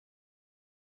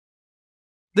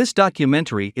This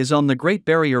documentary is on the Great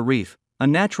Barrier Reef, a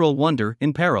natural wonder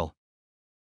in peril.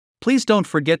 Please don't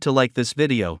forget to like this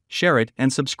video, share it,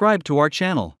 and subscribe to our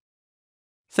channel.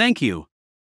 Thank you.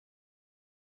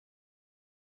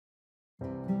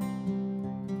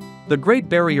 The Great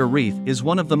Barrier Reef is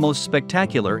one of the most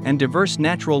spectacular and diverse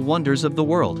natural wonders of the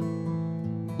world.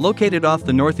 Located off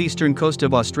the northeastern coast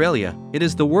of Australia, it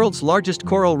is the world's largest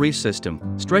coral reef system,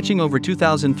 stretching over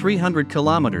 2,300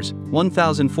 kilometers,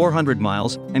 1,400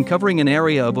 miles, and covering an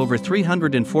area of over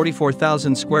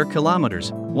 344,000 square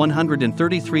kilometers,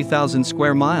 133,000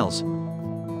 square miles.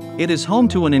 It is home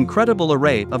to an incredible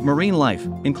array of marine life,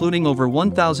 including over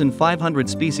 1,500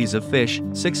 species of fish,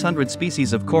 600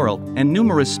 species of coral, and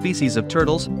numerous species of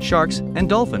turtles, sharks, and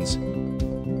dolphins.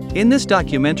 In this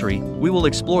documentary, we will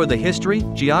explore the history,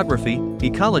 geography,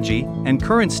 ecology, and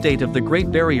current state of the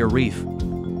Great Barrier Reef.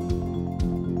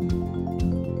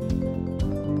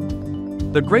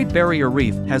 The Great Barrier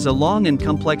Reef has a long and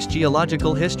complex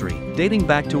geological history, dating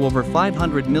back to over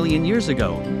 500 million years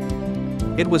ago.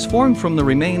 It was formed from the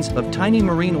remains of tiny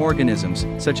marine organisms,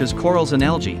 such as corals and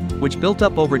algae, which built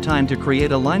up over time to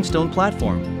create a limestone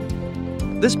platform.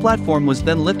 This platform was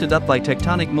then lifted up by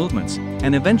tectonic movements,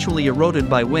 and eventually eroded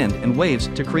by wind and waves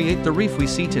to create the reef we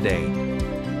see today.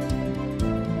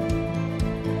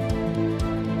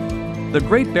 The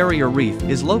Great Barrier Reef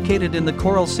is located in the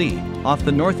Coral Sea, off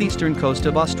the northeastern coast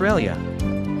of Australia.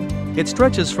 It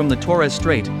stretches from the Torres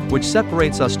Strait, which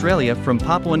separates Australia from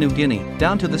Papua New Guinea,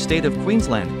 down to the state of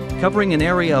Queensland, covering an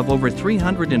area of over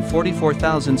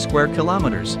 344,000 square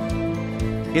kilometers.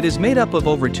 It is made up of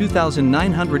over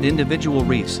 2,900 individual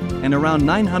reefs, and around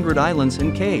 900 islands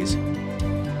and cays.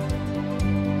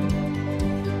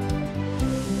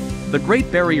 The Great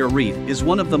Barrier Reef is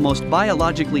one of the most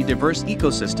biologically diverse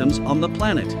ecosystems on the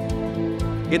planet.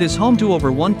 It is home to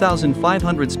over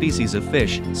 1,500 species of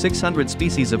fish, 600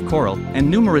 species of coral, and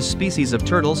numerous species of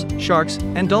turtles, sharks,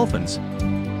 and dolphins.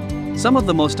 Some of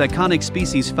the most iconic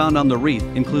species found on the reef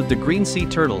include the green sea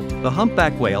turtle, the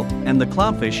humpback whale, and the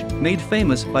clownfish, made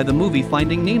famous by the movie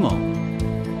Finding Nemo.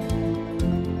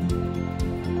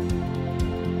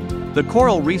 The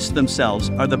coral reefs themselves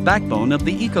are the backbone of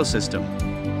the ecosystem.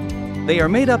 They are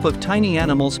made up of tiny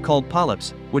animals called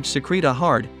polyps, which secrete a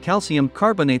hard, calcium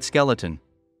carbonate skeleton.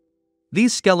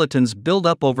 These skeletons build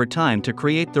up over time to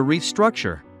create the reef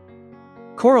structure.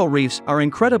 Coral reefs are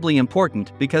incredibly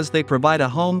important because they provide a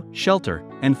home, shelter,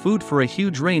 and food for a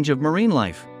huge range of marine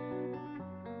life.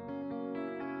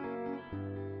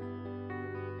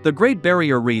 The Great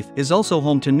Barrier Reef is also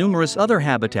home to numerous other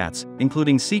habitats,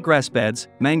 including seagrass beds,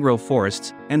 mangrove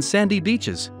forests, and sandy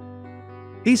beaches.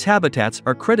 These habitats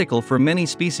are critical for many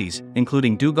species,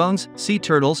 including dugongs, sea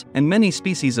turtles, and many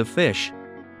species of fish.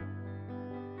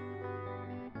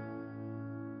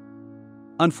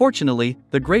 Unfortunately,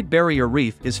 the Great Barrier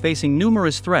Reef is facing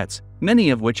numerous threats,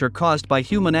 many of which are caused by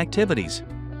human activities.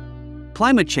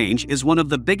 Climate change is one of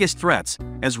the biggest threats,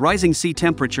 as rising sea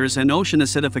temperatures and ocean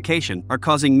acidification are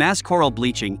causing mass coral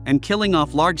bleaching and killing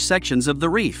off large sections of the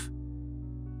reef.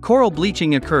 Coral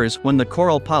bleaching occurs when the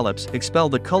coral polyps expel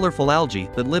the colorful algae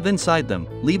that live inside them,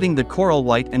 leaving the coral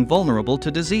white and vulnerable to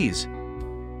disease.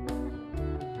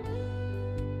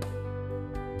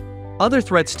 Other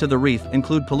threats to the reef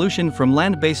include pollution from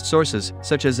land-based sources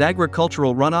such as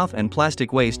agricultural runoff and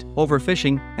plastic waste,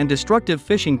 overfishing, and destructive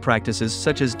fishing practices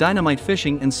such as dynamite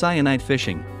fishing and cyanide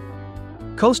fishing.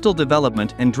 Coastal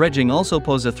development and dredging also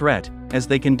pose a threat, as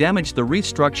they can damage the reef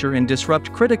structure and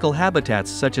disrupt critical habitats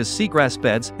such as seagrass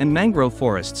beds and mangrove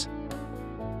forests.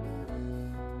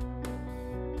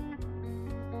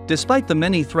 Despite the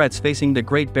many threats facing the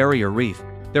Great Barrier Reef,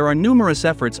 there are numerous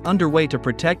efforts underway to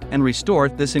protect and restore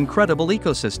this incredible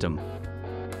ecosystem.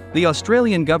 The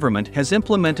Australian government has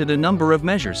implemented a number of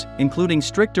measures, including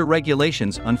stricter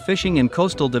regulations on fishing and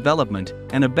coastal development,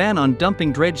 and a ban on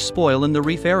dumping dredged spoil in the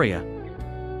reef area.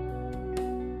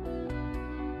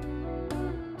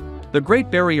 The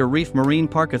Great Barrier Reef Marine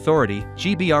Park Authority,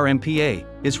 GBRMPA,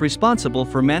 is responsible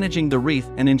for managing the reef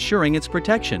and ensuring its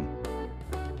protection.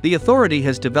 The authority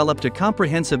has developed a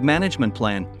comprehensive management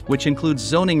plan, which includes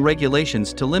zoning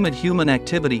regulations to limit human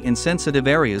activity in sensitive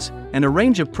areas, and a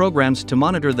range of programs to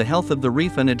monitor the health of the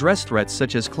reef and address threats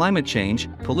such as climate change,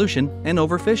 pollution, and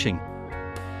overfishing.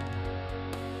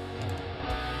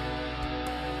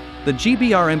 The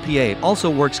GBRMPA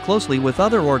also works closely with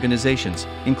other organizations,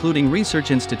 including research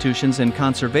institutions and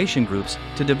conservation groups,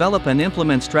 to develop and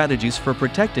implement strategies for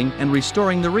protecting and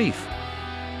restoring the reef.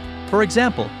 For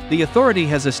example, the authority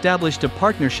has established a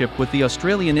partnership with the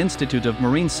Australian Institute of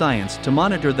Marine Science to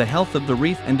monitor the health of the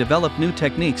reef and develop new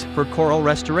techniques for coral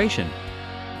restoration.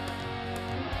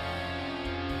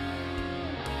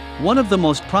 One of the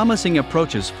most promising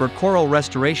approaches for coral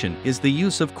restoration is the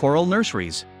use of coral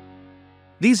nurseries.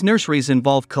 These nurseries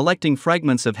involve collecting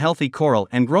fragments of healthy coral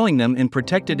and growing them in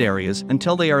protected areas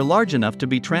until they are large enough to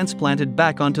be transplanted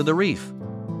back onto the reef.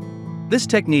 This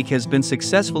technique has been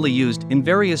successfully used in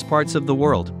various parts of the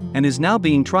world and is now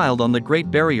being trialed on the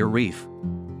Great Barrier Reef.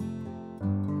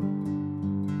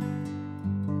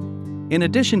 In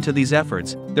addition to these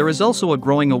efforts, there is also a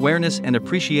growing awareness and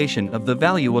appreciation of the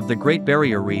value of the Great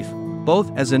Barrier Reef, both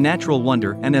as a natural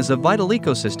wonder and as a vital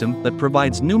ecosystem that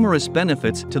provides numerous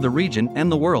benefits to the region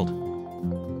and the world.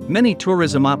 Many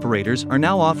tourism operators are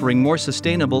now offering more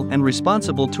sustainable and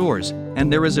responsible tours,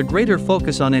 and there is a greater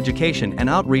focus on education and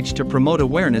outreach to promote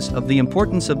awareness of the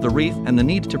importance of the reef and the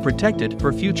need to protect it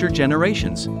for future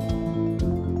generations.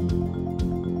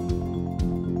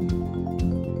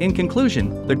 In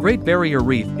conclusion, the Great Barrier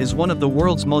Reef is one of the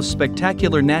world's most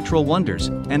spectacular natural wonders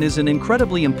and is an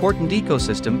incredibly important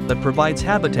ecosystem that provides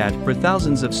habitat for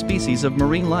thousands of species of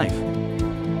marine life.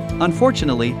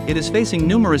 Unfortunately, it is facing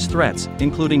numerous threats,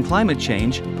 including climate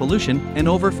change, pollution, and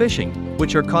overfishing,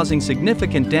 which are causing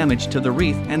significant damage to the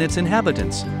reef and its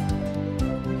inhabitants.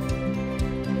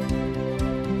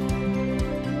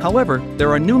 However,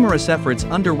 there are numerous efforts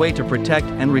underway to protect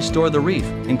and restore the reef,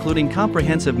 including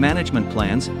comprehensive management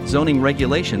plans, zoning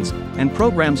regulations, and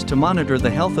programs to monitor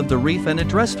the health of the reef and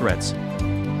address threats.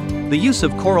 The use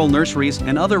of coral nurseries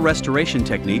and other restoration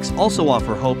techniques also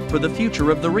offer hope for the future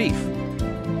of the reef.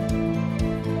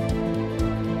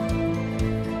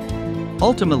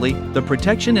 Ultimately, the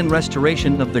protection and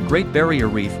restoration of the Great Barrier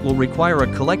Reef will require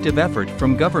a collective effort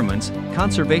from governments,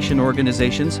 conservation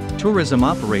organizations, tourism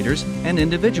operators, and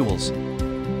individuals.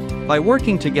 By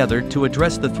working together to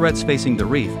address the threats facing the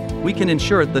reef, we can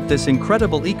ensure that this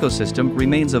incredible ecosystem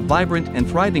remains a vibrant and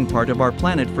thriving part of our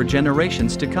planet for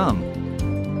generations to come.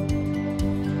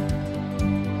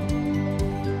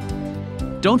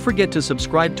 Don't forget to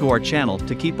subscribe to our channel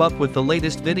to keep up with the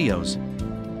latest videos.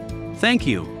 Thank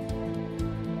you.